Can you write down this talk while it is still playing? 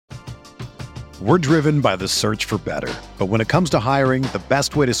We're driven by the search for better. But when it comes to hiring, the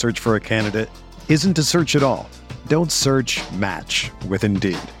best way to search for a candidate isn't to search at all. Don't search, match with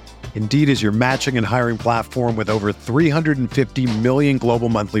Indeed. Indeed is your matching and hiring platform with over 350 million global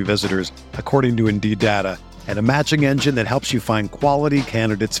monthly visitors, according to Indeed data, and a matching engine that helps you find quality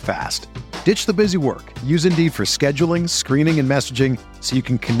candidates fast. Ditch the busy work. Use Indeed for scheduling, screening, and messaging so you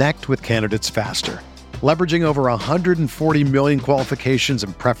can connect with candidates faster. Leveraging over 140 million qualifications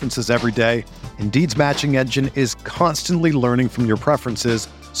and preferences every day, Indeed's matching engine is constantly learning from your preferences,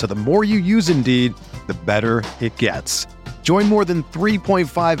 so the more you use Indeed, the better it gets. Join more than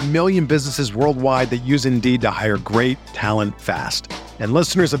 3.5 million businesses worldwide that use Indeed to hire great talent fast. And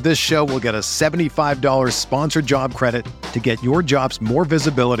listeners of this show will get a $75 sponsored job credit to get your jobs more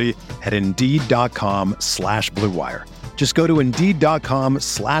visibility at Indeed.com/Blue Wire. Just go to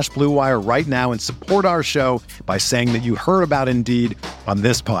Indeed.com/Blue Wire right now and support our show by saying that you heard about Indeed on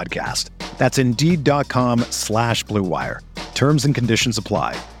this podcast. That's Indeed.com/Blue Wire. Terms and conditions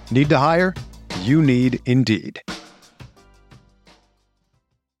apply. Need to hire? You need Indeed.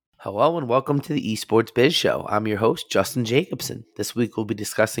 Hello and welcome to the Esports Biz Show. I'm your host, Justin Jacobson. This week we'll be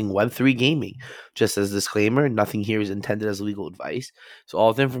discussing Web3 gaming. Just as a disclaimer, nothing here is intended as legal advice, so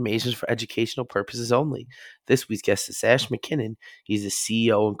all the information is for educational purposes only. This week's guest is Sash MacKinnon. He's the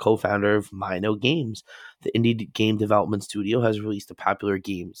CEO and co-founder of Mino Games. The indie game development studio has released the popular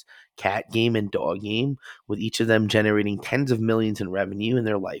games Cat Game and Dog Game, with each of them generating tens of millions in revenue in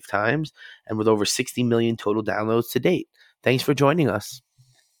their lifetimes and with over 60 million total downloads to date. Thanks for joining us.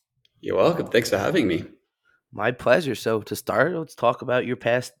 You're welcome. Thanks for having me. My pleasure. So to start, let's talk about your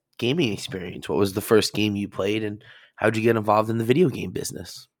past gaming experience. What was the first game you played and how'd you get involved in the video game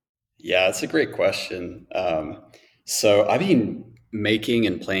business? Yeah, that's a great question. So I've been making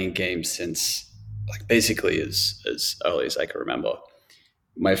and playing games since basically as early as I can remember.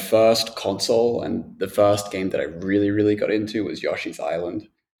 My first console and the first game that I really got into was Yoshi's Island.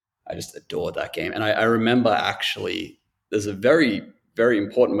 I just adored that game. And I remember actually there's a very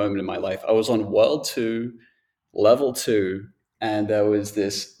important moment in my life. I was on World 2, Level 2, and there was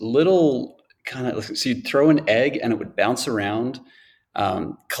this little kind of, so you'd throw an egg and it would bounce around,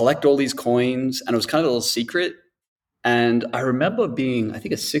 collect all these coins, and it was kind of a little secret. And I remember being, I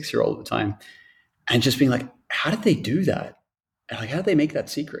think, a 6-year-old at the time, and just being like, how did they do that? And how did they make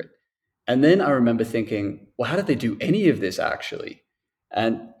that secret? And then I remember thinking, well, how did they do any of this actually?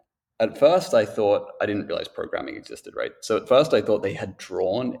 And at first, I didn't realize programming existed, right? So at first, I thought they had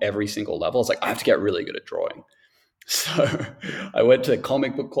drawn every single level. I was like, I have to get really good at drawing. So I went to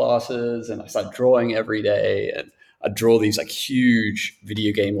comic book classes and I started drawing every day. And I'd draw these huge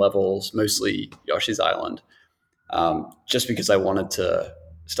video game levels, mostly Yoshi's Island, just because I wanted to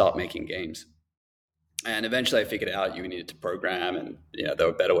start making games. And eventually, I figured out you needed to program, and there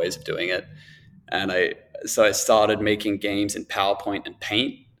were better ways of doing it. And so I started making games in PowerPoint and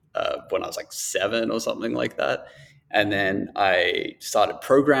Paint. When I was 7 or something like that. And then I started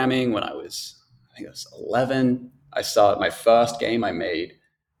programming when I was 11. I started my first game I made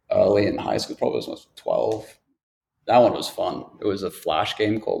early in high school, probably was 12. That one was fun. It was a Flash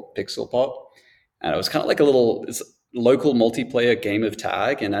game called Pixel Pop. And it was kind of it's a local multiplayer game of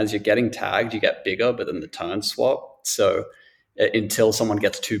tag. And as you're getting tagged, you get bigger, but then the turns swap. So until someone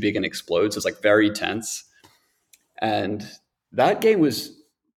gets too big and explodes, it's very tense. And that game was...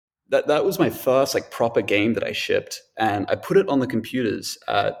 That was my first proper game that I shipped, and I put it on the computers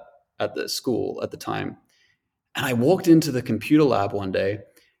at the school at the time. And I walked into the computer lab one day,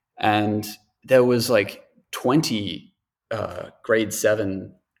 and there was 20 grade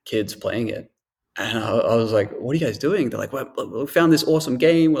 7 kids playing it. And I was like, "What are you guys doing?" They're like, "Well, we found this awesome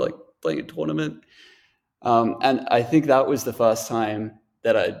game. We're playing a tournament." And I think that was the first time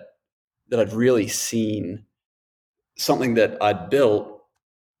that I'd really seen something that I'd built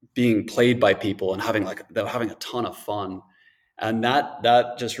being played by people and they were having a ton of fun. And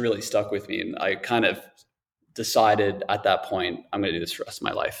that just really stuck with me. And I kind of decided at that point, I'm going to do this for the rest of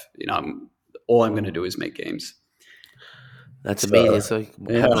my life. All I'm going to do is make games. That's amazing. So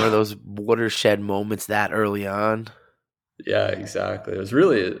having one of those watershed moments that early on. Yeah, exactly. It was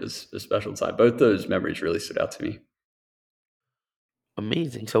really a special time. Both those memories really stood out to me.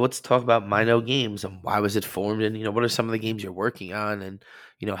 Amazing. So let's talk about Mino Games and why was it formed, and what are some of the games you're working on, and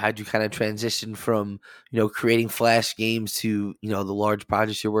how'd you kind of transition from creating Flash games to the large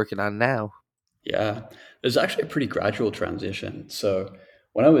projects you're working on now? Yeah, there's actually a pretty gradual transition. So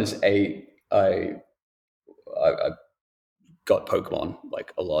when I was 8, I got Pokemon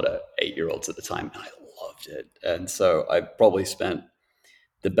like a lot of 8-year-olds at the time, and I loved it. And so I probably spent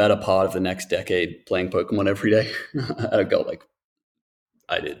the better part of the next decade playing Pokemon every day. I got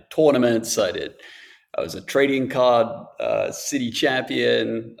did tournaments. I was a trading card city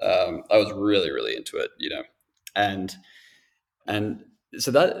champion. I was really, really into it, and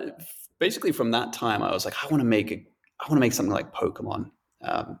so that basically from that time, I was like, I want to make something like Pokemon.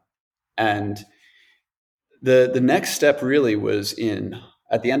 And the next step really was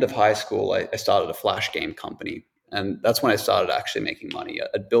at the end of high school, I started a flash game company. And that's when I started actually making money.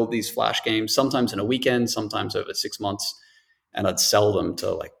 I'd build these flash games, sometimes in a weekend, sometimes over 6 months, and I'd sell them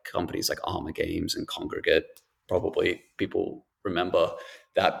to like companies like Armor Games and Congregate. Probably people remember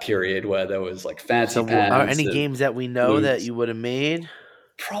that period where there was like Fancy So, are Pants any and games that we know that Loots. you would have made?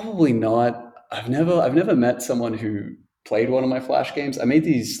 Probably not. I've never met someone who played one of my flash games. I made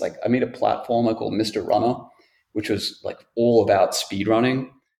a platformer called Mr. Runner, which was like all about speed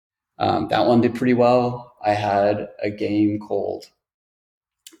running. That one did pretty well. I had a game called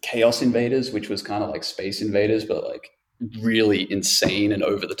Chaos Invaders, which was kind of like Space Invaders, but like really insane and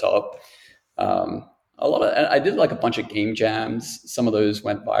over the top. I did like a bunch of game jams. Some of those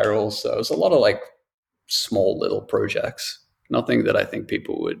went viral. So it was a lot of like small little projects. Nothing that I think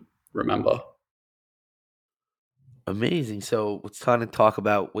people would remember. Amazing. So let's kind of talk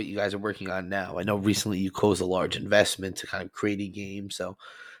about what you guys are working on now. I know recently you closed a large investment to kind of create a game. So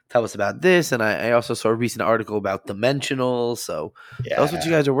tell us about this. And I also saw a recent article about Dimensional. So tell us what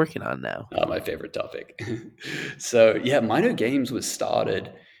you Yeah, guys are working on now. my favorite topic. So yeah, Mino Games was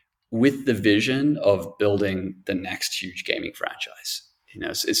started with the vision of building the next huge gaming franchise.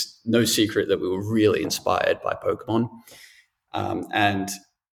 It's no secret that we were really inspired by Pokemon. And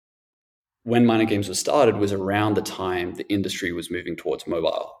when Miner Games was started was around the time the industry was moving towards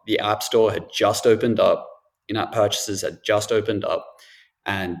mobile. The App Store had just opened up, in-app purchases had just opened up,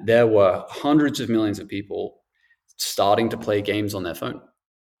 and there were hundreds of millions of people starting to play games on their phone.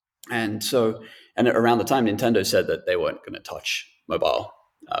 And around the time, Nintendo said that they weren't going to touch mobile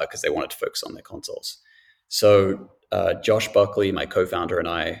because they wanted to focus on their consoles. So Josh Buckley, my co-founder, and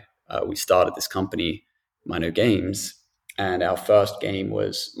I, we started this company, Mino Games, and our first game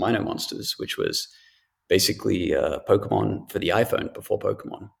was Mino Monsters, which was basically Pokemon for the iPhone before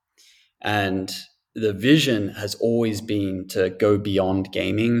Pokemon. And the vision has always been to go beyond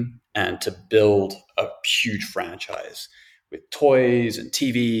gaming and to build a huge franchise with toys and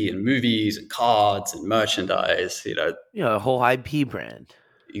TV and movies and cards and merchandise, A whole IP brand.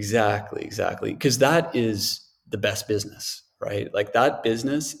 Exactly. Because that is the best business, right? Like that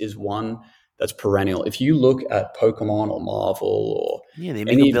business is one that's perennial. If you look at Pokemon or Marvel or Yeah, they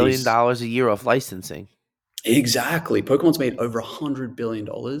make any $1 of billion these, a year off licensing. exactly. Pokemon's made over $100 billion,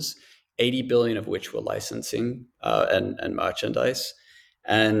 80 billion of which were licensing and merchandise.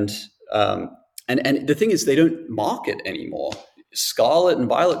 And and the thing is, they don't market anymore. Scarlet and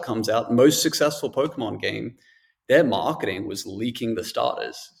Violet comes out, most successful Pokemon game. Their marketing was leaking the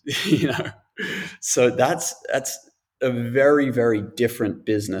starters, So that's a very, very different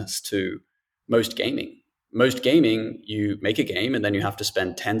business to most gaming. Most gaming, you make a game and then you have to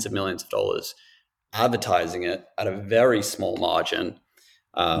spend tens of millions of dollars advertising it at a very small margin,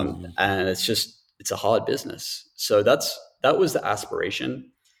 Mhm. and it's a hard business. So that was the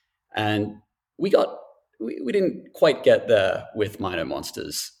aspiration, and we didn't quite get there with Mino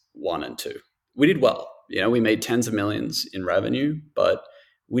Monsters 1 and 2. We did well, we made tens of millions in revenue, but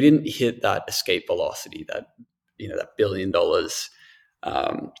we didn't hit that escape velocity, that $1 billion,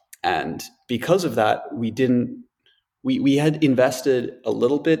 and because of that, we had invested a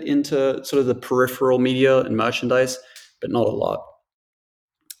little bit into sort of the peripheral media and merchandise, but not a lot.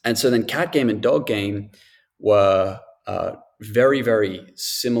 And so then Cat Game and Dog Game were very, very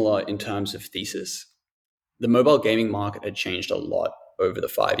similar in terms of thesis. The mobile gaming market had changed a lot over the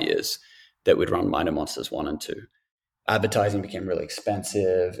 5 years that we'd run Mino Monsters 1 and 2. Advertising became really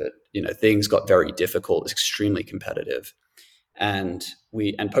expensive. Things got very difficult. It's extremely competitive. And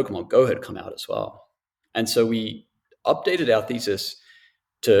Pokemon Go had come out as well. And so we updated our thesis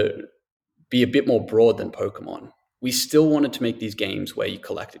to be a bit more broad than Pokemon. We still wanted to make these games where you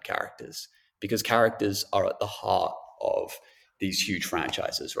collected characters because characters are at the heart of these huge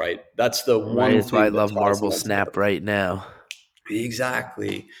franchises, right? That's the Right. one That's why I thing that love ties them Marble all together. Snap right now.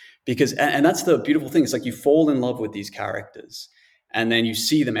 Exactly. Because, and that's the beautiful thing. It's like you fall in love with these characters and then you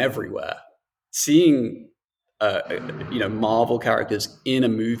see them everywhere. Seeing, Marvel characters in a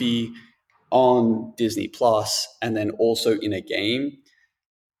movie on Disney Plus and then also in a game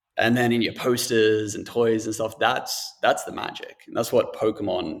and then in your posters and toys and stuff, that's the magic. And that's what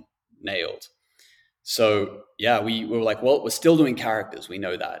Pokemon nailed. So yeah, we were like, well, we're still doing characters, we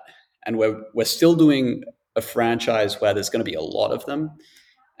know that. And we're still doing a franchise where there's going to be a lot of them.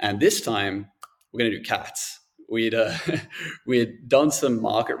 And this time we're going to do cats. we'd we had done some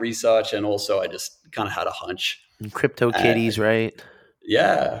market research, and also I just kind of had a hunch. And Crypto Kitties, right?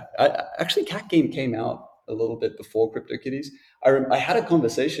 Yeah, actually, Cat Game came out a little bit before CryptoKitties. I had a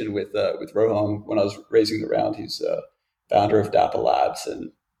conversation with Rohan when I was raising the round. He's founder of Dapper Labs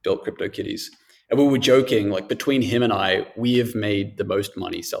and built CryptoKitties, and we were joking, like, between him and I, we have made the most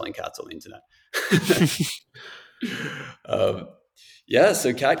money selling cats on the internet. Yeah,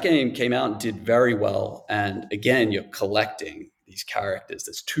 so Cat Game came out and did very well, and again, you're collecting these characters.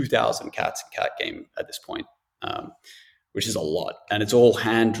 There's 2,000 cats in Cat Game at this point. Which is a lot. And it's all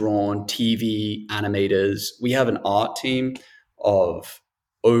hand-drawn, TV, animators. We have an art team of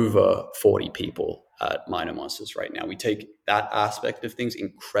over 40 people at Mino Monsters right now. We take that aspect of things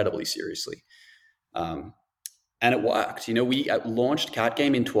incredibly seriously. And it worked. We launched Cat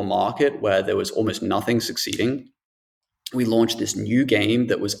Game into a market where there was almost nothing succeeding. We launched this new game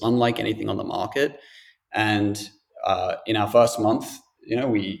that was unlike anything on the market. And in our first month,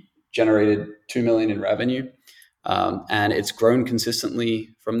 we generated $2 million in revenue. And it's grown consistently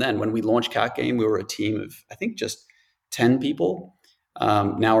from then. When we launched Cat Game, we were a team of, I think, just 10 people.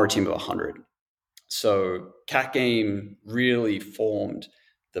 Now we're a team of 100. So Cat Game really formed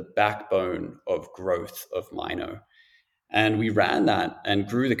the backbone of growth of Mino. And we ran that and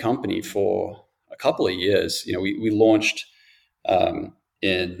grew the company for a couple of years. We launched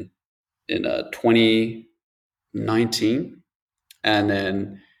in 2019 and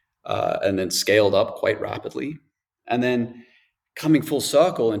then scaled up quite rapidly. And then coming full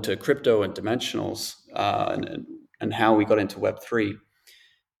circle into crypto and dimensionals and how we got into Web3.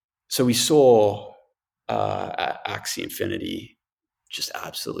 So we saw Axie Infinity just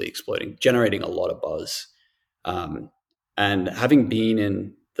absolutely exploding, generating a lot of buzz. And having been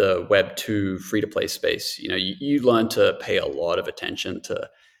in the Web2 free-to-play space, you learn to pay a lot of attention to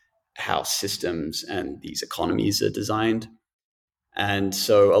how systems and these economies are designed. And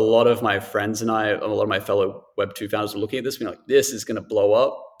so a lot of my friends and a lot of my fellow Web2 founders were looking at this, being like, this is going to blow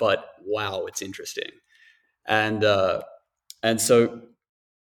up, but wow, it's interesting. And so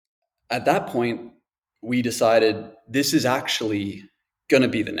at that point, we decided this is actually going to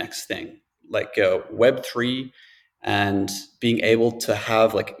be the next thing. Like Web3 and being able to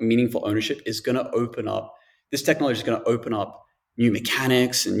have like meaningful ownership is going to open up, this technology is going to open up new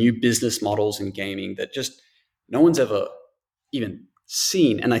mechanics and new business models in gaming that just no one's ever even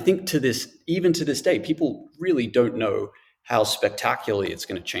seen. And I think even to this day, people really don't know how spectacularly it's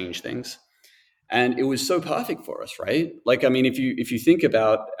going to change things. And it was so perfect for us, right? Like, I mean, if you think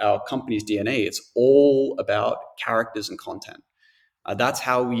about our company's DNA, it's all about characters and content. That's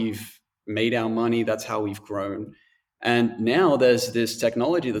how we've made our money. That's how we've grown. And now there's this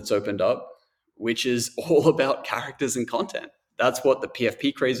technology that's opened up, which is all about characters and content. That's what the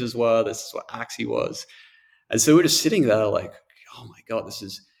PFP crazes were. This is what Axie was. And so we're just sitting there like, oh my God, this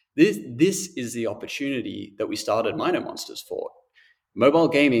is the opportunity that we started Mino Monsters for. Mobile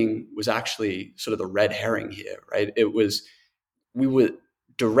gaming was actually sort of the red herring here, right? We were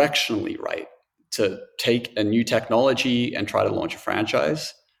directionally right to take a new technology and try to launch a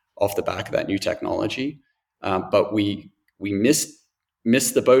franchise off the back of that new technology. But we missed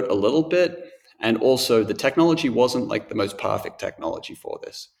the boat a little bit. And also the technology wasn't like the most perfect technology for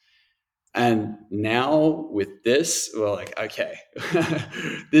this. And now with this, we're like, okay,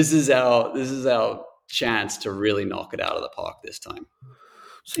 this is our chance to really knock it out of the park this time.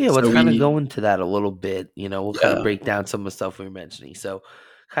 So let's kind of go into that a little bit. We'll kind of break down some of the stuff we were mentioning. So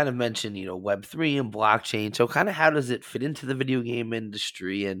kind of mentioned, Web3 and blockchain. So kind of how does it fit into the video game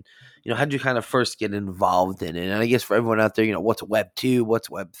industry? And, how did you kind of first get involved in it? And I guess for everyone out there, what's Web2, what's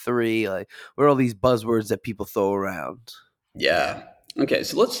Web3? Like, what are all these buzzwords that people throw around? Yeah. Okay.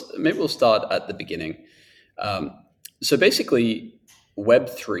 So maybe we'll start at the beginning. So basically,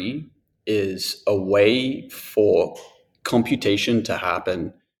 Web3 is a way for computation to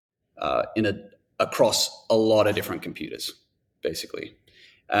happen across a lot of different computers, basically.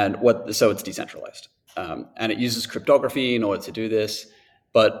 And so it's decentralized. And it uses cryptography in order to do this.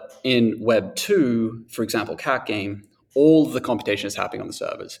 But in Web 2, for example, Cat Game, all of the computation is happening on the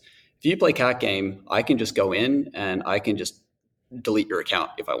servers. If you play Cat Game, I can just go in and I can just delete your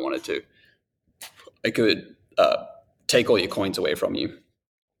account if I wanted to. I could take all your coins away from you.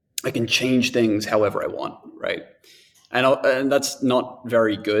 I can change things however I want, right? And that's not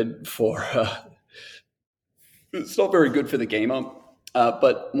very good for it's not very good for the gamer.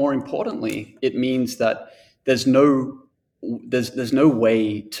 But more importantly, it means that there's no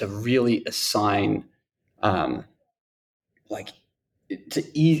way to really assign I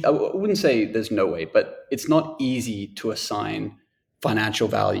wouldn't say there's no way, but it's not easy to assign financial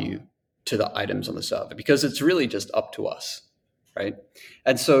value to the items on the server, because it's really just up to us, right?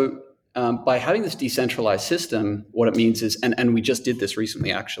 And so by having this decentralized system, what it means is, and we just did this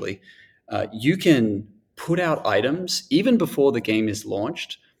recently actually, you can put out items even before the game is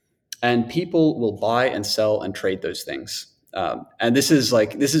launched, and people will buy and sell and trade those things. And this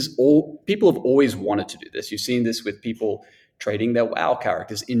is all people have always wanted to do this. You've seen this with people trading their WoW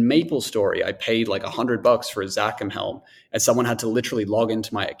characters. In MapleStory, I paid like $100 for a Zachem helm, and someone had to literally log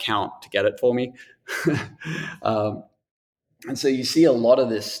into my account to get it for me. And so you see a lot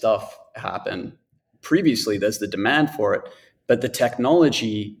of this stuff happen. Previously, there's the demand for it, but the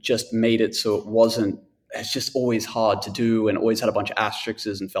technology just made it so it's just always hard to do and always had a bunch of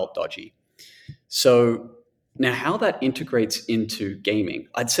asterisks and felt dodgy. So now how that integrates into gaming,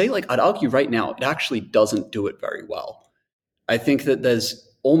 I'd argue right now, it actually doesn't do it very well. I think that there's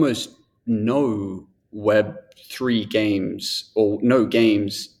almost no Web3 games or no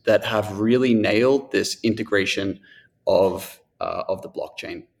games that have really nailed this integration of the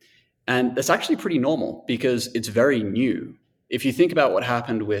blockchain. And that's actually pretty normal because it's very new. If you think about what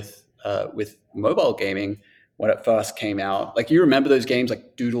happened with mobile gaming when it first came out, like you remember those games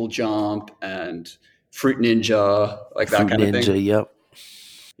like Doodle Jump and Fruit Ninja, like that kind of thing? Yep.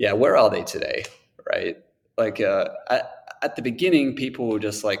 Yeah, where are they today, right? Like at the beginning, people were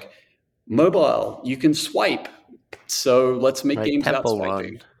just like, mobile, you can swipe. So let's make games about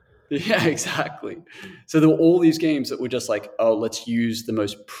swiping. Run. Yeah, exactly. So there were all these games that were just like, oh, let's use the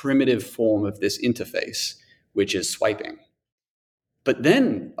most primitive form of this interface, which is swiping. But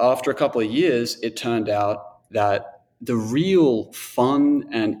then after a couple of years, it turned out that the real fun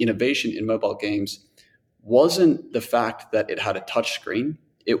and innovation in mobile games wasn't the fact that it had a touch screen.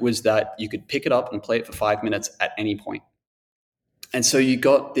 It was that you could pick it up and play it for 5 minutes at any point. And so you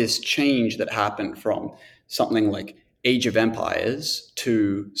got this change that happened from something like Age of Empires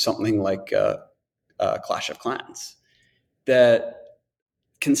to something like Clash of Clans. They're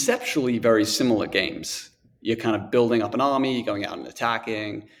conceptually very similar games. You're kind of building up an army, you're going out and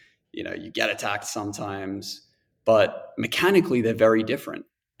attacking, you get attacked sometimes, but mechanically they're very different.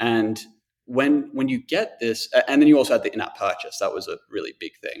 And when you get this, and then you also had the in-app purchase, that was a really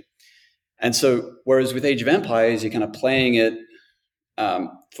big thing. And so whereas with Age of Empires, you're kind of playing it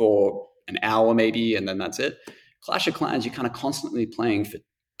for an hour maybe, and then that's it. Clash of Clans, you're kind of constantly playing for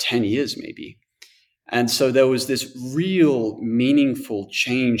 10 years maybe. And so there was this real meaningful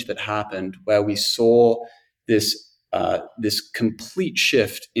change that happened where we saw this complete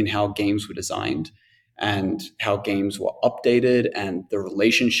shift in how games were designed and how games were updated, and the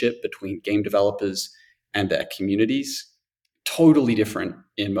relationship between game developers and their communities. Totally different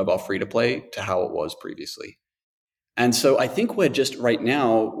in mobile free-to-play to how it was previously. And so I think we're just right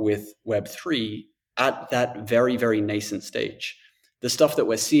now with Web3 at that very, very nascent stage. The stuff that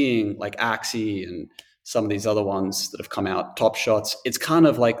we're seeing, like Axie and some of these other ones that have come out, Top Shots, it's kind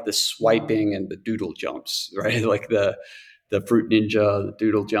of like the swiping and the doodle jumps, right? Like the Fruit Ninja, the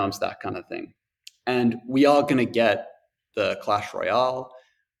doodle jumps, that kind of thing. And we are going to get the Clash Royale,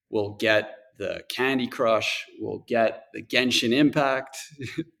 we'll get the Candy Crush, we'll get the Genshin Impact,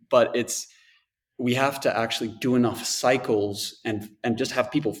 but we have to actually do enough cycles and just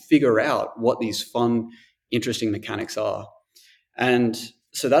have people figure out what these fun, interesting mechanics are. And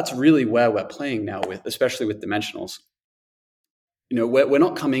so that's really where we're playing now with, especially with dimensionals. We're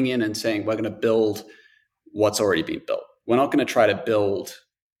not coming in and saying we're going to build what's already been built. We're not going to try to build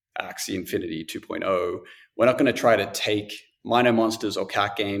Axie Infinity 2.0. We're not going to try to take Mino Monsters or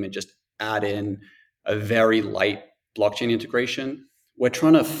Cat Game and just add in a very light blockchain integration. We're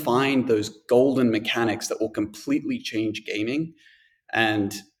trying to find those golden mechanics that will completely change gaming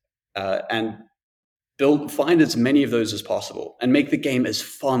and find as many of those as possible and make the game as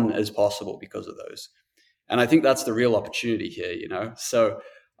fun as possible because of those. And I think that's the real opportunity here, So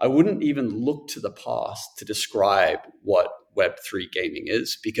I wouldn't even look to the past to describe what Web3 gaming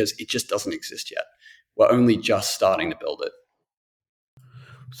is, because it just doesn't exist yet. We're only just starting to build it.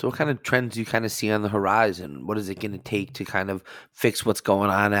 So what kind of trends do you kind of see on the horizon? What is it going to take to kind of fix what's going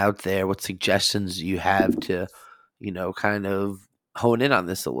on out there? What suggestions you have to, kind of hone in on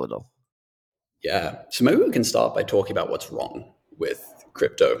this a little? Yeah. So maybe we can start by talking about what's wrong with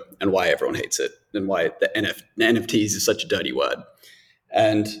crypto and why everyone hates it and why the NFTs is such a dirty word.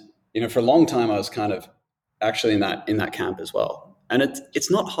 And, for a long time, I was kind of actually in that camp as well. And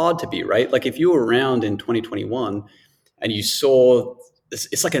it's not hard to be, right? Like if you were around in 2021 and you saw,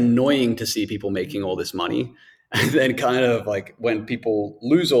 it's like annoying to see people making all this money. And then kind of like when people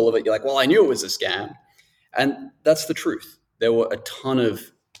lose all of it, you're like, well, I knew it was a scam. And that's the truth. There were a ton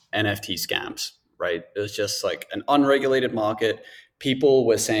of NFT scams, right? It was just like an unregulated market. people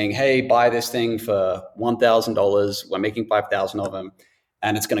were saying, hey, buy this thing for $1,000. We're making 5,000 of them,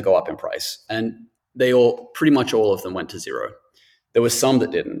 and it's going to go up in price. And pretty much all of them went to zero. There were some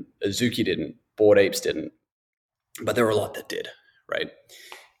that didn't. Azuki didn't. Bored Apes didn't. But there were a lot that did, right?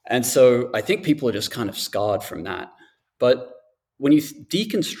 And so I think people are just kind of scarred from that. But when you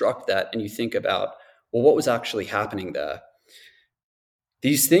deconstruct that and you think about, well, what was actually happening there?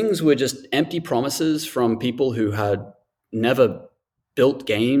 These things were just empty promises from people who had never built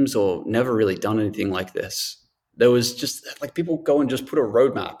games or never really done anything like this. There was just like people go and just put a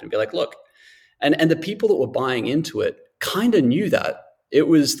roadmap and be like, look, and the people that were buying into it kind of knew that. It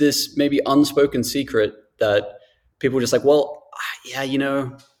was this maybe unspoken secret that people were just like, well, yeah,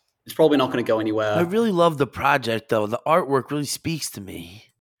 it's probably not going to go anywhere. I really love the project, though. The artwork really speaks to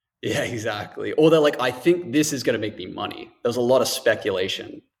me. Yeah, exactly. Or they're like, I think this is going to make me money. There's a lot of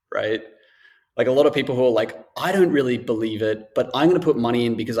speculation, right? Like a lot of people who are like, I don't really believe it, but I'm going to put money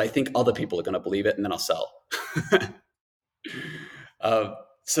in because I think other people are going to believe it, and then I'll sell.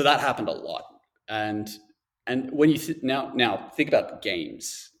 So that happened a lot. And when you now think about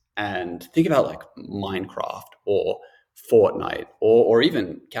games and think about like Minecraft or Fortnite or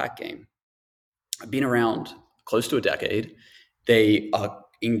even Cat Game. I've been around close to a decade. They are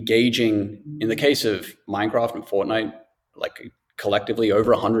engaging, in the case of Minecraft and Fortnite, like collectively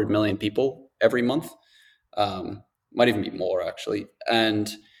over 100 million people every month. Might even be more actually. And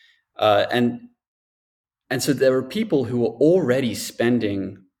so there are people who are already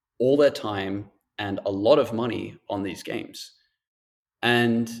spending all their time and a lot of money on these games.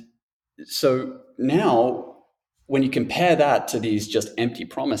 And so now when you compare that to these just empty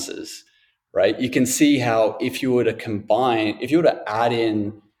promises, right, you can see how if you were to add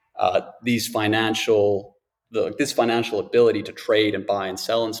in this financial ability to trade and buy and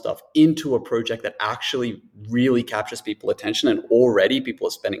sell and stuff into a project that actually really captures people's attention and already people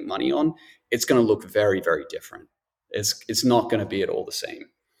are spending money on, it's going to look very, very different. It's not going to be at all the same.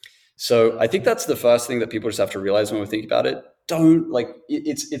 So I think that's the first thing that people just have to realize when we think about it.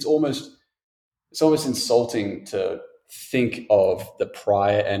 It's almost insulting to think of the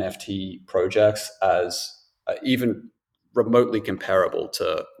prior NFT projects as even remotely comparable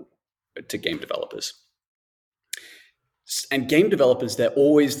to game developers. And game developers, they're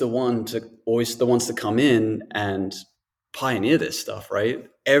always the ones to come in and pioneer this stuff, right?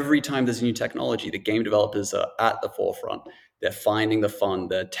 Every time there's a new technology, the game developers are at the forefront. They're finding the fun,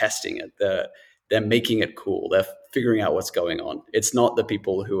 they're testing it, they're making it cool, they're figuring out what's going on. It's not the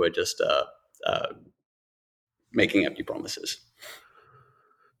people who are just making empty promises.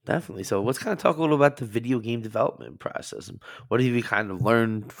 Definitely. So let's kind of talk a little about the video game development process. What have you kind of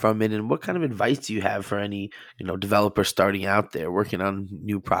learned from it, and what kind of advice do you have for any, developer starting out there working on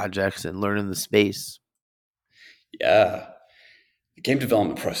new projects and learning the space? Yeah, the game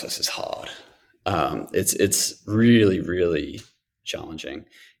development process is hard. It's really, really challenging.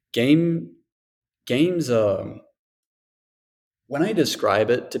 Games when I describe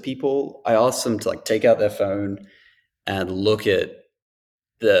it to people, I ask them to like take out their phone and look at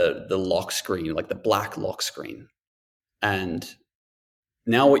the lock screen, like the black lock screen. And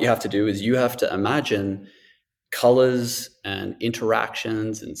now what you have to do is you have to imagine colors and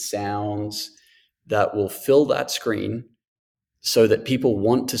interactions and sounds that will fill that screen so that people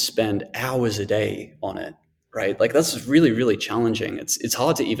want to spend hours a day on it, right? Like that's really, really challenging. It's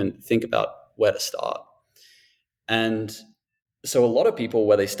hard to even think about where to start. And so a lot of people,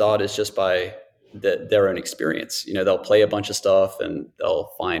 where they start is just by their own experience. They'll play a bunch of stuff and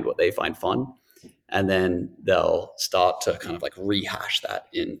they'll find what they find fun. And then they'll start to kind of like rehash that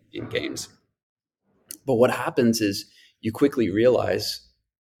in games. But what happens is you quickly realize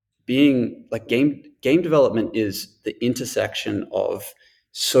being like game development is the intersection of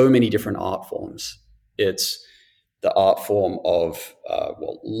so many different art forms. It's the art form of,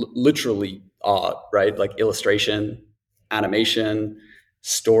 literally art, right? Like illustration, animation,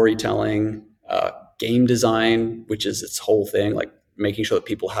 storytelling, game design, which is its whole thing, like making sure that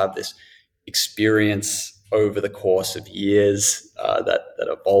people have this experience over the course of years that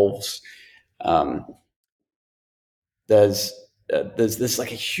evolves. There's this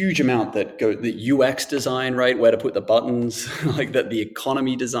like a huge amount that the UX design, right? Where to put the buttons, like that, the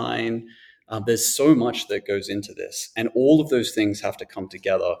economy design. There's so much that goes into this, and all of those things have to come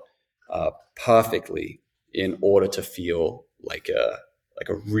together perfectly in order to feel like a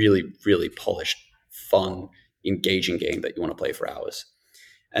really, really polished, fun, engaging game that you want to play for hours.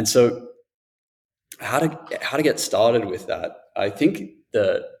 And so how to get started with that? I think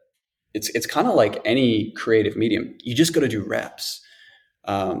it's kind of like any creative medium. You just got to do reps.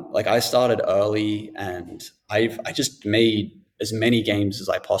 Like I started early, and I just made as many games as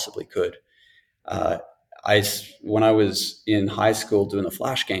I possibly could. When I was in high school doing the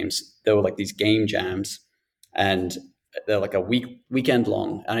Flash games, there were like these game jams, and they're like a weekend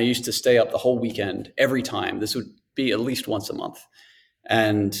long. And I used to stay up the whole weekend every time. This would be at least once a month.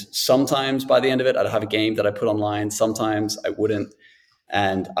 And sometimes by the end of it, I'd have a game that I put online. Sometimes I wouldn't.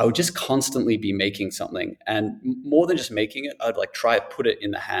 And I would just constantly be making something. And more than just making it, I'd like try to put it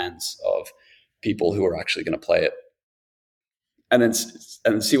in the hands of people who are actually going to play it, and then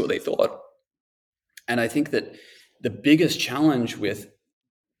see what they thought. And I think that the biggest challenge with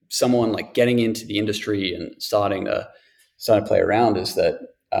someone like getting into the industry and starting to play around is that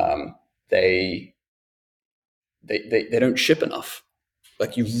they don't ship enough.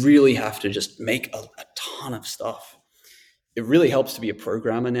 Like, you really have to just make a ton of stuff. It really helps to be a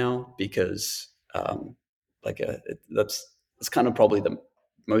programmer now, because that's kind of probably the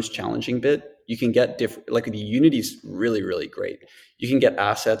most challenging bit. You can get different, like the Unity's really, really great. You can get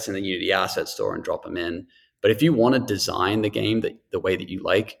assets in the Unity asset store and drop them in. But if you want to design the game the way that you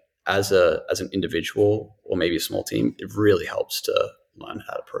like as an individual or maybe a small team, it really helps to learn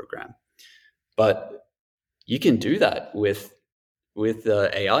how to program. But you can do that with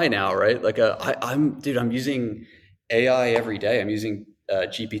AI now, right? Like I'm using AI every day. I'm using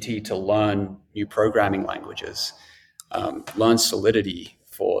GPT to learn new programming languages, learn Solidity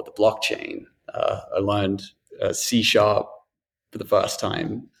for the blockchain. I learned C# for the first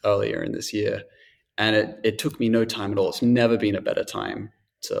time earlier in this year, and it took me no time at all. It's never been a better time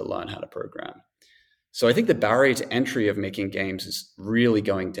to learn how to program. So I think the barrier to entry of making games is really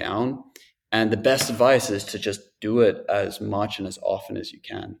going down. And the best advice is to just do it as much and as often as you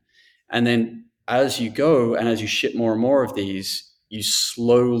can. And then as you go and as you ship more and more of these, you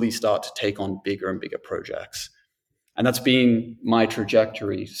slowly start to take on bigger and bigger projects. And that's been my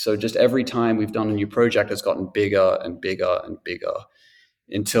trajectory. So just every time we've done a new project, it's gotten bigger and bigger and bigger,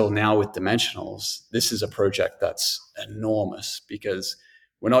 until now with Dimensionals. This is a project that's enormous, because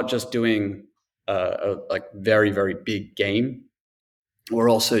we're not just doing a like very, very big game. We're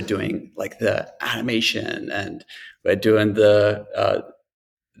also doing like the animation, and we're doing the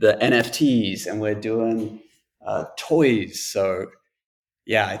NFTs, and we're doing toys. So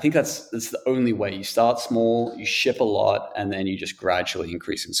yeah, I think that's the only way. You start small, you ship a lot, and then you just gradually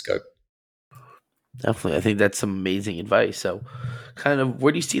increase in scope. Definitely. I think that's some amazing advice. So kind of,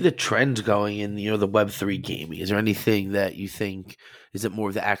 where do you see the trends going in, the Web3 gaming? Is there anything that you think, is it more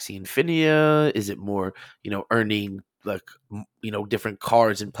of the Axie Infinia? Is it more, earning like, different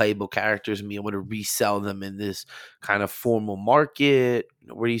cards and playable characters and being able to resell them in this kind of formal market?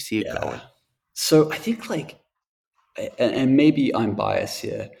 Where do you see it going? So I think and maybe I'm biased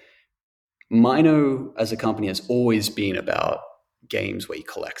here, Mino as a company has always been about games where you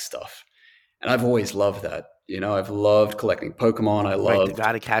collect stuff. And I've always loved that. I've loved collecting Pokemon. I love the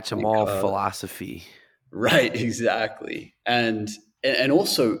gotta catch them all philosophy. Right, exactly. And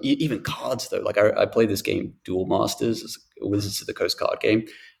also even cards though. Like I played this game, Duel Masters, Wizards of the Coast card game,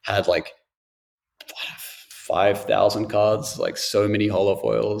 had like 5,000 cards, like so many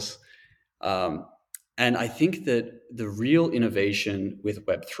holofoils. And I think that the real innovation with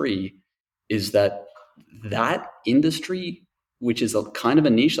Web3 is that industry, which is a kind of a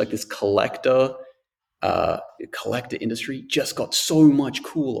niche, like this collector industry, just got so much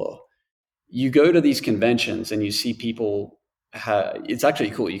cooler. You go to these conventions and you see people. It's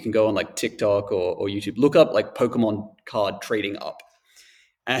actually cool. You can go on like TikTok or YouTube, look up like Pokemon card trading up,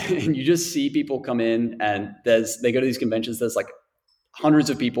 and you just see people come in, and they go to these conventions. There's like hundreds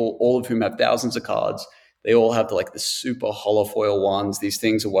of people, all of whom have thousands of cards. They all have the super holofoil ones. These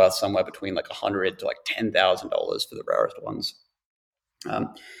things are worth somewhere between like $100 to like $10,000 for the rarest ones.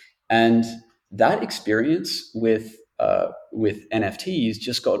 And that experience with NFTs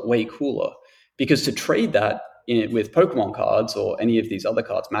just got way cooler, because to trade that with Pokemon cards or any of these other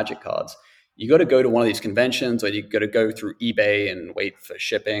cards, Magic cards, you got to go to one of these conventions, or you got to go through eBay and wait for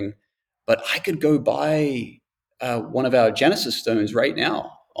shipping. But I could go buy one of our Genesis stones right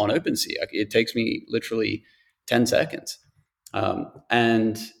now on OpenSea. It takes me literally 10 seconds.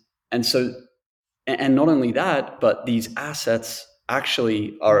 And not only that, but these assets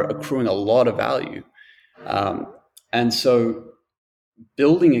actually are accruing a lot of value. And so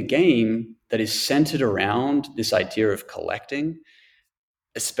building a game that is centered around this idea of collecting,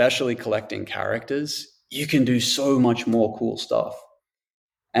 especially collecting characters, you can do so much more cool stuff.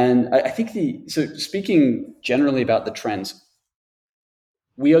 And I think so speaking generally about the trends,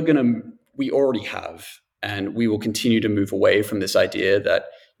 we already have, and we will continue to move away from this idea that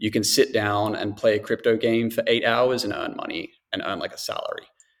you can sit down and play a crypto game for 8 hours and earn money and earn like a salary.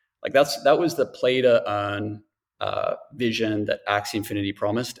 Like that was the play to earn vision that Axie Infinity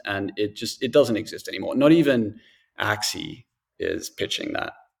promised, and it doesn't exist anymore. Not even Axie is pitching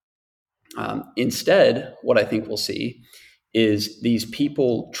that. Instead, what I think we'll see is these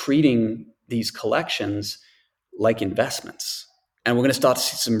people treating these collections like investments. And we're going to start to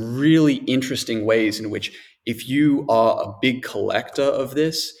see some really interesting ways in which, if you are a big collector of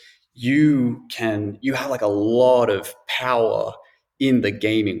this, you have like a lot of power in the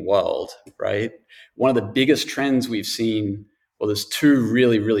gaming world, right? One of the biggest trends we've seen, well, there's two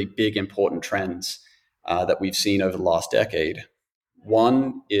really, really big important trends that we've seen over the last decade.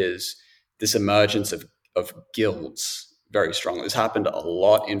 One is this emergence of guilds very strongly. This happened a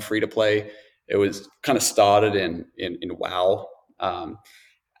lot in free to play. It was kind of started in WoW.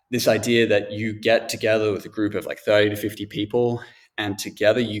 This idea that you get together with a group of like 30 to 50 people, and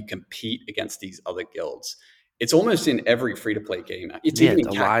together you compete against these other guilds. It's almost in every free to play game. It's even in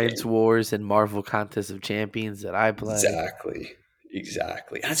Alliance Wars and Marvel Contest of Champions that I play.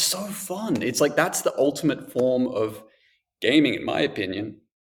 Exactly. And it's so fun. It's like that's the ultimate form of gaming, in my opinion.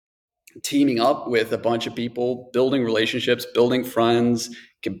 Teaming up with a bunch of people, building relationships, building friends,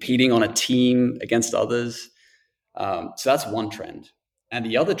 competing on a team against others. So that's one trend. And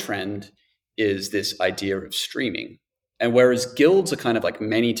the other trend is this idea of streaming. And whereas guilds are kind of like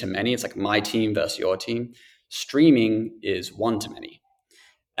many to many, it's like my team versus your team, streaming is one to many.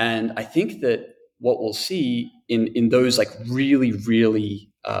 And I think that what we'll see in those like really,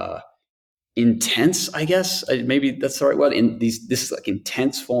 really intense, I guess, maybe that's the right word, this like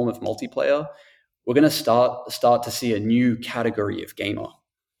intense form of multiplayer, we're going to start to see a new category of gamer,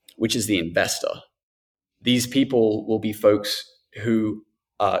 which is the investor. These people will be folks who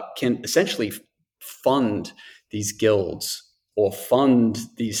can essentially fund these guilds or fund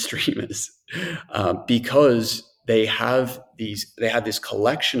these streamers because they have this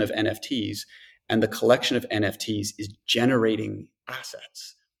collection of NFTs, and the collection of NFTs is generating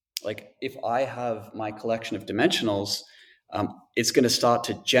assets. Like if I have my collection of dimensionals, it's going to start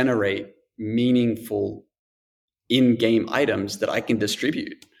to generate meaningful in-game items that I can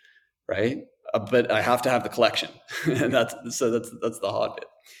distribute, right? But I have to have the collection, and that's the hard bit.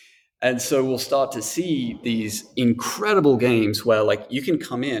 And so we'll start to see these incredible games where like you can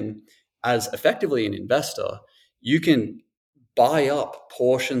come in as effectively an investor, you can buy up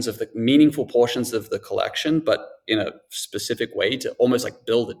meaningful portions of the collection, but in a specific way to almost like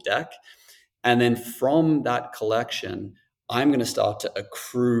build a deck. And then from that collection, I'm going to start to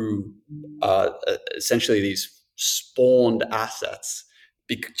accrue essentially these spawned assets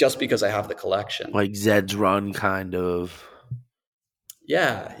just because I have the collection. Like Zed's Run, kind of.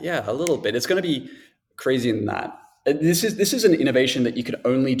 Yeah, a little bit. It's going to be crazier than that. This is an innovation that you could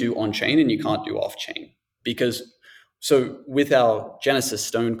only do on chain and you can't do off chain, because so with our Genesis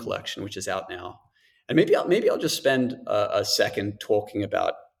Stone collection, which is out now, and maybe I'll just spend a second talking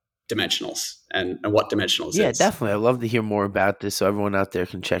about dimensionals and what dimensionals is. Yeah, definitely. I'd love to hear more about this so everyone out there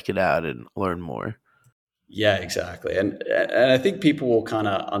can check it out and learn more. Yeah, exactly. And I think people will kind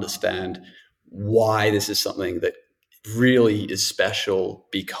of understand why this is something that really is special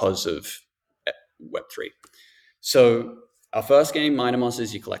because of Web3. So our first game, Minor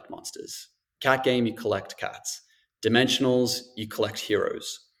Monsters, you collect monsters. Cat game, you collect cats. Dimensionals, you collect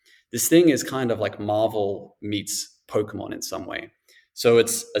heroes. This thing is kind of like Marvel meets Pokemon in some way. So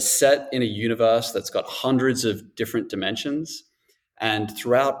it's a set in a universe that's got hundreds of different dimensions. And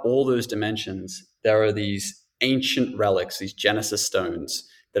throughout all those dimensions, there are these ancient relics, these Genesis stones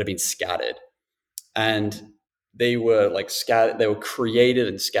that have been scattered. And they were like scattered, they were created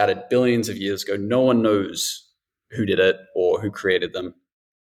and scattered billions of years ago. No one knows who did it or who created them.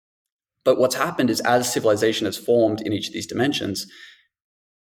 But what's happened is, as civilization has formed in each of these dimensions,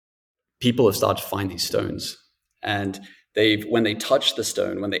 people have started to find these stones. And when they touch the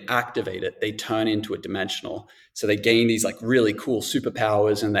stone, when they activate it, they turn into a dimensional. So they gain these like really cool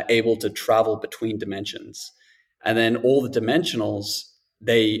superpowers, and they're able to travel between dimensions. And then all the dimensionals,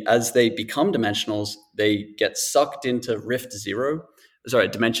 as they become dimensionals, they get sucked into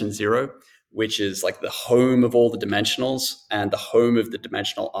Dimension Zero, which is like the home of all the dimensionals and the home of the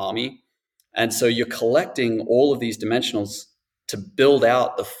dimensional army. And so you're collecting all of these dimensionals to build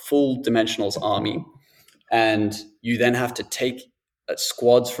out the full dimensionals army. And you then have to take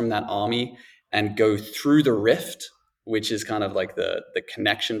squads from that army and go through the rift, which is kind of like the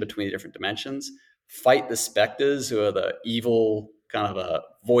connection between the different dimensions, fight the specters, who are the evil kind of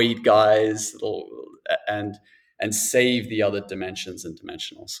void guys, and save the other dimensions and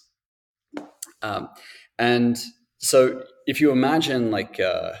dimensionals. And so if you imagine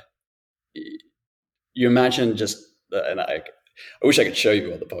just, and I wish I could show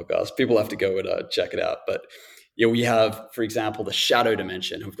you on the podcast. People have to go and check it out. But we have, for example, the shadow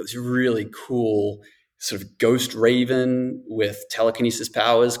dimension. We've got this really cool sort of ghost raven with telekinesis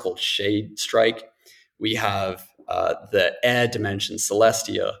powers called Shade Strike. We have the air dimension,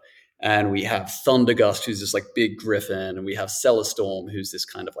 Celestia, and we have Thundergust, who's this like big griffin, and we have Celestorm, who's this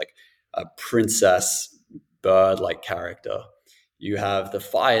kind of like a princess bird-like character. You have the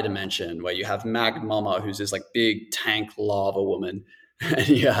fire dimension, where you have Magmama, who's this like big tank lava woman, and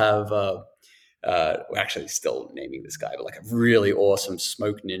you have we're actually still naming this guy, but like a really awesome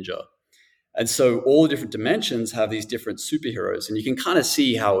smoke ninja. And so all the different dimensions have these different superheroes, and you can kind of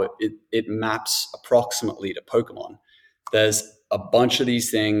see how it maps approximately to Pokemon. There's a bunch of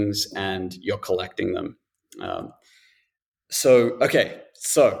these things, and you're collecting them. So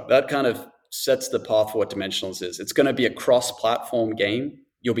that kind of sets the path for what Dimensionals is. It's going to be a cross-platform game.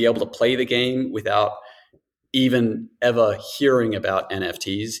 You'll be able to play the game without even ever hearing about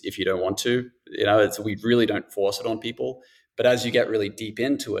NFTs if you don't want to. We really don't force it on people. But as you get really deep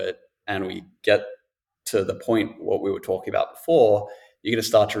into it, and we get to the point what we were talking about before, you're going to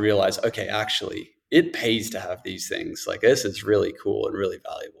start to realize, okay, actually, it pays to have these things. Like, this is really cool and really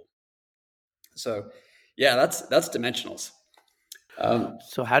valuable. So, yeah, that's Dimensionals.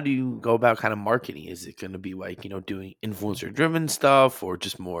 So how do you go about kind of marketing? Is it going to be like, doing influencer driven stuff, or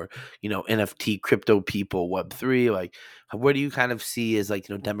just more, NFT crypto people, Web3? Like, where do you kind of see as like,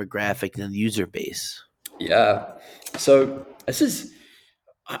 demographic and user base? Yeah. So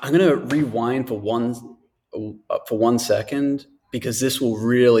I'm going to rewind for one second, because this will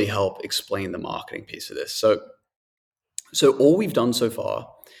really help explain the marketing piece of this. So all we've done so far,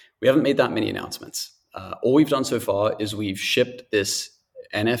 we haven't made that many announcements. All we've done so far is we've shipped this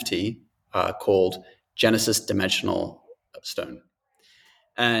NFT called Genesis Dimensional Stone.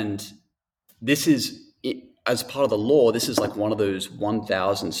 And this is, as part of the lore, this is like one of those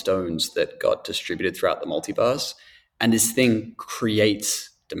 1,000 stones that got distributed throughout the multiverse. And this thing creates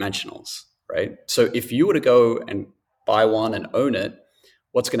dimensionals, right? So if you were to go and buy one and own it,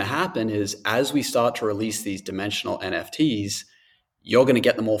 what's going to happen is, as we start to release these dimensional NFTs, you're going to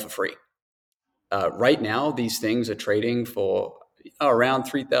get them all for free. Right now, these things are trading for around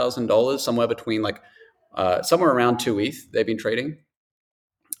 $3,000, somewhere around 2 ETH they've been trading.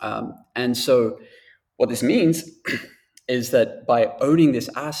 And so what this means is that by owning this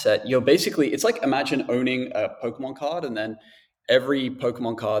asset, it's like, imagine owning a Pokemon card, and then every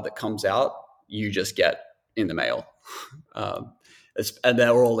Pokemon card that comes out, you just get in the mail. And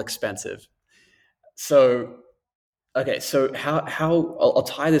they're all expensive. So, okay, so how I'll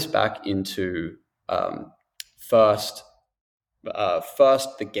tie this back into first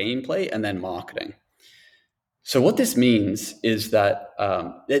the gameplay and then marketing. So what this means is that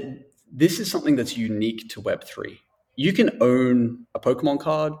this is something that's unique to Web3. You can own a Pokemon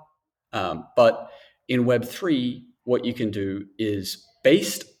card, but in Web3, what you can do is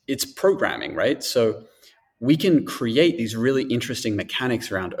it's programming, right? So we can create these really interesting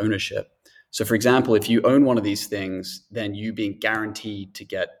mechanics around ownership. So for example, if you own one of these things, then you being guaranteed to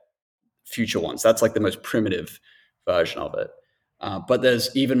get future ones. That's like the most primitive version of it. But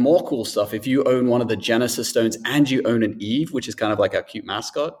there's even more cool stuff. If you own one of the Genesis stones and you own an Eve, which is kind of like a cute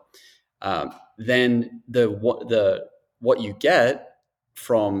mascot, then what you get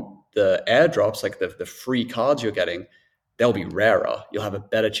from the airdrops, like the free cards you're getting, they'll be rarer. You'll have a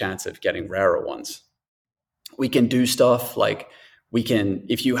better chance of getting rarer ones. We can do stuff like,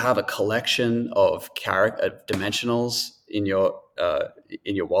 if you have a collection of dimensionals in your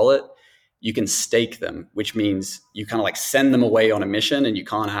wallet, you can stake them, which means you kind of like send them away on a mission and you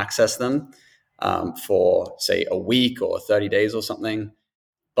can't access them for, say, a week or 30 days or something.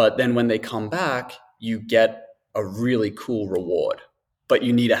 But then when they come back, you get a really cool reward, but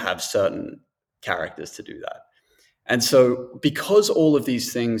you need to have certain characters to do that. And so because all of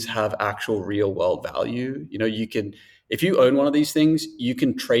these things have actual real world value, if you own one of these things, you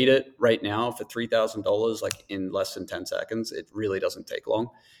can trade it right now for $3,000, like in less than 10 seconds. It really doesn't take long.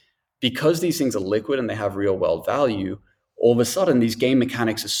 Because these things are liquid and they have real world value, all of a sudden these game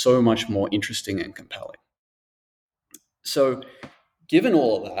mechanics are so much more interesting and compelling. So given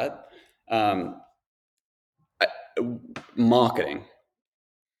all of that, marketing,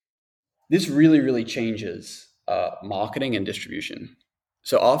 this really, really changes marketing and distribution.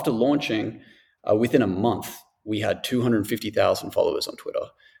 So after launching, within a month, we had 250,000 followers on Twitter.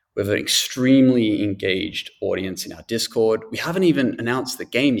 We have an extremely engaged audience in our Discord. We haven't even announced the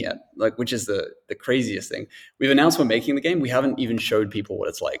game yet, which is the craziest thing. We've announced we're making the game. We haven't even showed people what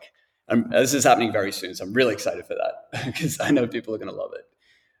it's like. This is happening very soon, so I'm really excited for that because I know people are going to love it.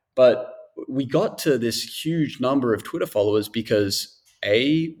 But we got to this huge number of Twitter followers because,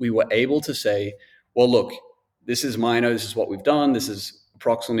 we were able to say, well, look, this is Mino, this is what we've done, this is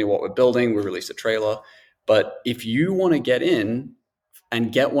approximately what we're building, we released a trailer. But if you want to get in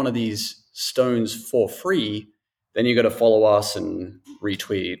and get one of these stones for free, then you got to follow us and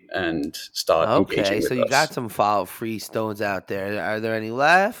retweet and start engaging Okay, so with you got us. some follow free stones out there. Are there any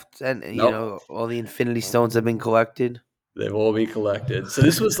left? And Nope, all the infinity stones have been collected. they've all been collected. So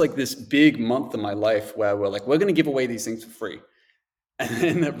this was like this big month of my life where we're like, we're going to give away these things for free.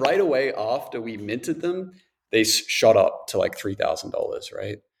 And then right away after we minted them, they shot up to like $3,000,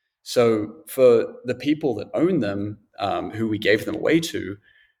 right? So for the people that own them, who we gave them away to,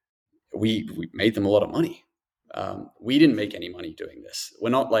 we made them a lot of money. We didn't make any money doing this. We're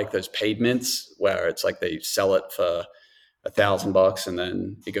not like those paid mints where it's like they sell it for $1,000 and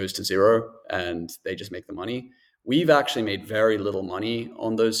then it goes to zero and they just make the money. We've actually made very little money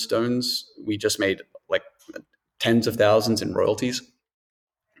on those stones. We just made like tens of thousands in royalties.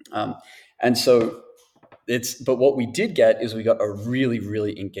 And so but what we did get is we got a really,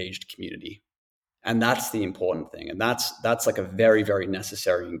 really engaged community. And that's the important thing. And that's like a very, very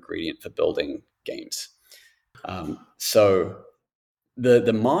necessary ingredient for building games. So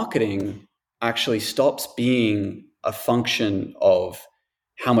the marketing actually stops being a function of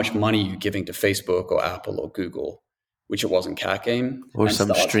how much money you're giving to Facebook or Apple or Google, which it was in Cat Game, Or and some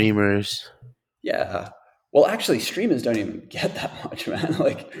starts. streamers. Yeah. Well, actually, streamers don't even get that much, man.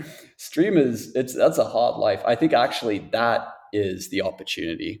 Like streamers, that's a hard life. I think actually that is the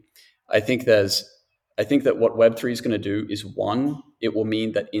opportunity. I think I think that what Web3 is going to do is, one, it will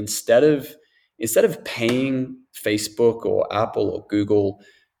mean that instead of paying Facebook or Apple or Google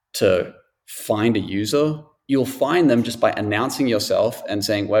to find a user, you'll find them just by announcing yourself and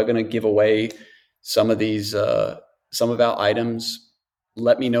saying, we're going to give away some of these, some of our items.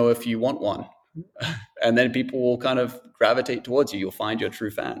 Let me know if you want one. And then people will kind of gravitate towards you. You'll find your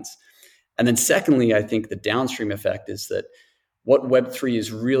true fans. And then secondly, I think the downstream effect is that what Web3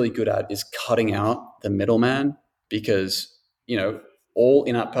 is really good at is cutting out the middleman, because, all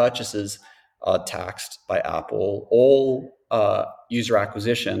in-app purchases are taxed by Apple. All user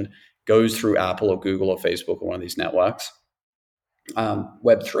acquisition goes through Apple or Google or Facebook or one of these networks.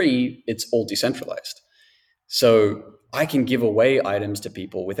 Web3, it's all decentralized. So I can give away items to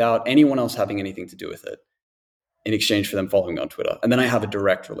people without anyone else having anything to do with it, in exchange for them following me on Twitter. And then I have a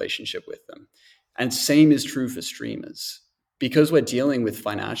direct relationship with them. And same is true for streamers, because we're dealing with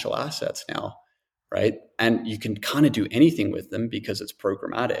financial assets now, right? And you can kind of do anything with them because it's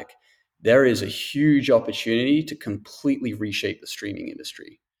programmatic. There is a huge opportunity to completely reshape the streaming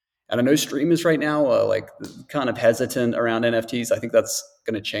industry. And I know streamers right now are like kind of hesitant around NFTs. I think that's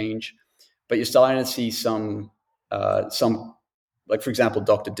going to change, but you're starting to see some, like for example,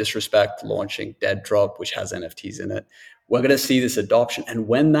 Dr. Disrespect launching Dead Drop, which has NFTs in it. We're going to see this adoption. And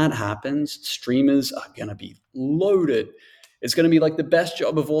when that happens, streamers are going to be loaded. It's going to be like the best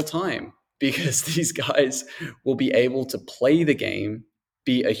job of all time, because these guys will be able to play the game,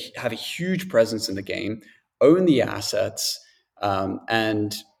 have a huge presence in the game, own the assets,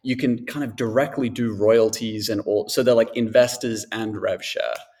 and you can kind of directly do royalties and all. So they're like investors and rev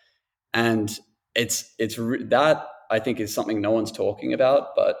share. And that I think is something no one's talking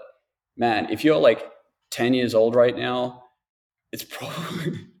about. But man, if you're like 10 years old right now, it's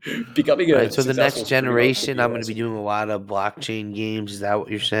probably becoming Right. a So the successful next streamer would generation, be I'm going to be awesome. doing a lot of blockchain games. Is that what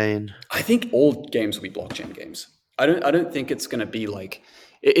you're saying? I think all games will be blockchain games. I don't think it's going to be like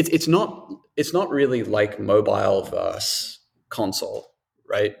it's not really like mobile versus console,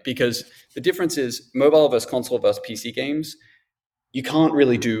 right? Because the difference is mobile versus console versus PC games. You can't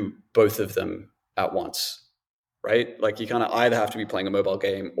really do both of them at once, right? Like you kind of either have to be playing a mobile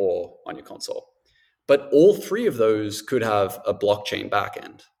game or on your console. But all three of those could have a blockchain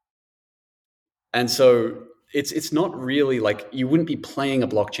backend. And so it's not really like you wouldn't be playing a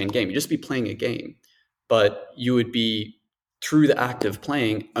blockchain game. You'd just be playing a game. But you would be, through the act of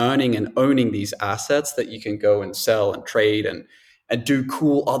playing, earning and owning these assets that you can go and sell and trade and do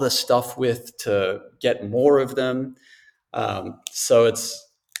cool other stuff with to get more of them. So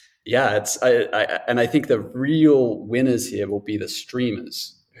and I think the real winners here will be the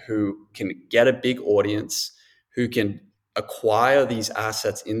streamers who can get a big audience, who can acquire these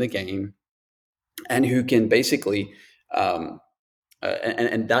assets in the game, and who can basically, and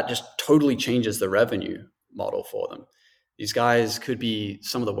that just totally changes the revenue model for them. These guys could be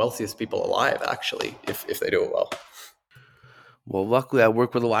some of the wealthiest people alive, actually, if they do it well. Well, luckily, I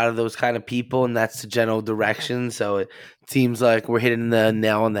work with a lot of those kind of people, and that's the general direction. So it seems like we're hitting the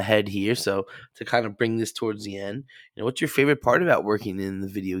nail on the head here. So to kind of bring this towards the end, what's your favorite part about working in the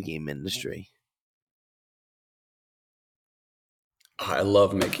video game industry? I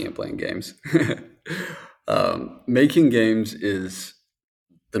love making and playing games. Making games is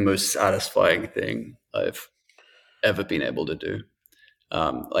the most satisfying thing I've ever been able to do.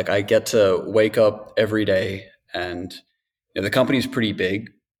 Like I get to wake up every day, and the company's pretty big.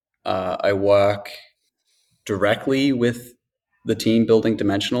 I work directly with the team building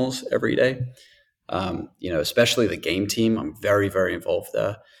dimensionals every day. Especially the game team. I'm very, very involved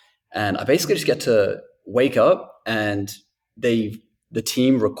there. And I basically just get to wake up, and the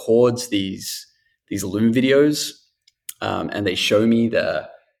team records these Loom videos, and they show me their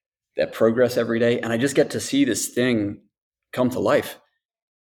progress every day, and I just get to see this thing come to life.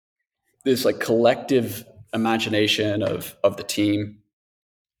 This like collective imagination of the team,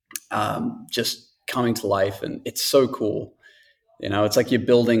 just coming to life, and it's so cool. It's like you're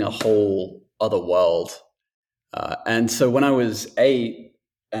building a whole other world. And so when I was 8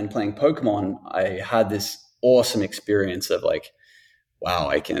 and playing Pokemon, I had this awesome experience of like, wow,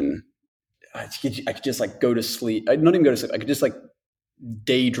 I could just like go to sleep. I'd not even go to sleep. I could just like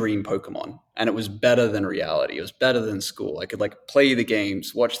daydream Pokemon, and it was better than reality. It was better than school. I could like play the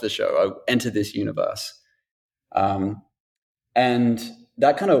games, watch the show, I enter this universe. And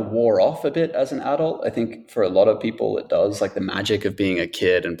that kind of wore off a bit as an adult. I think for a lot of people it does. Like the magic of being a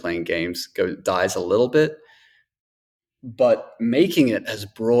kid and playing games dies a little bit. But making it has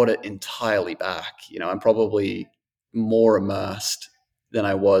brought it entirely back. I'm probably more immersed than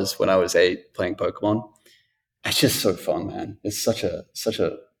I was when I was 8 playing Pokemon. It's just so fun, man. It's such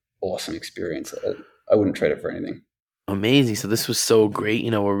a awesome experience. I wouldn't trade it for anything. Amazing. So this was so great.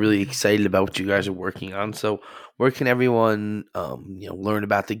 We're really excited about what you guys are working on. So where can everyone, learn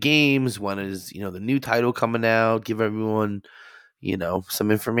about the games? When is, the new title coming out? Give everyone, some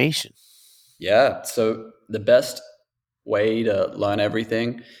information. Yeah. So the best way to learn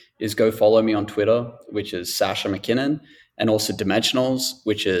everything is go follow me on Twitter, which is Sasha MacKinnon, and also Dimensionals,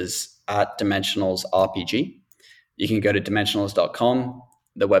 which is at Dimensionals RPG. You can go to dimensionals.com.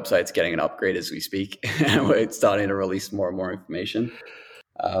 The website's getting an upgrade as we speak, and we're starting to release more and more information.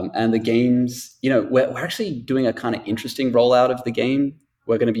 And the games, we're actually doing a kind of interesting rollout of the game.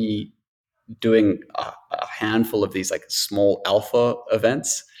 We're going to be doing a handful of these like small alpha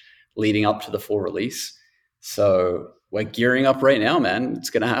events leading up to the full release. So we're gearing up right now, man. It's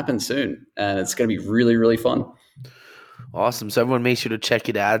going to happen soon, and it's going to be really, really fun. Awesome. So everyone make sure to check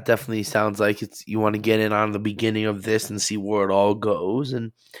it out. Definitely sounds like you want to get in on the beginning of this and see where it all goes.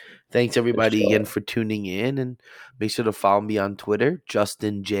 And thanks everybody again for tuning in, and make sure to follow me on Twitter,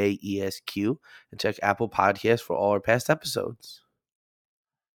 Justin J ESQ, and check Apple Podcasts for all our past episodes.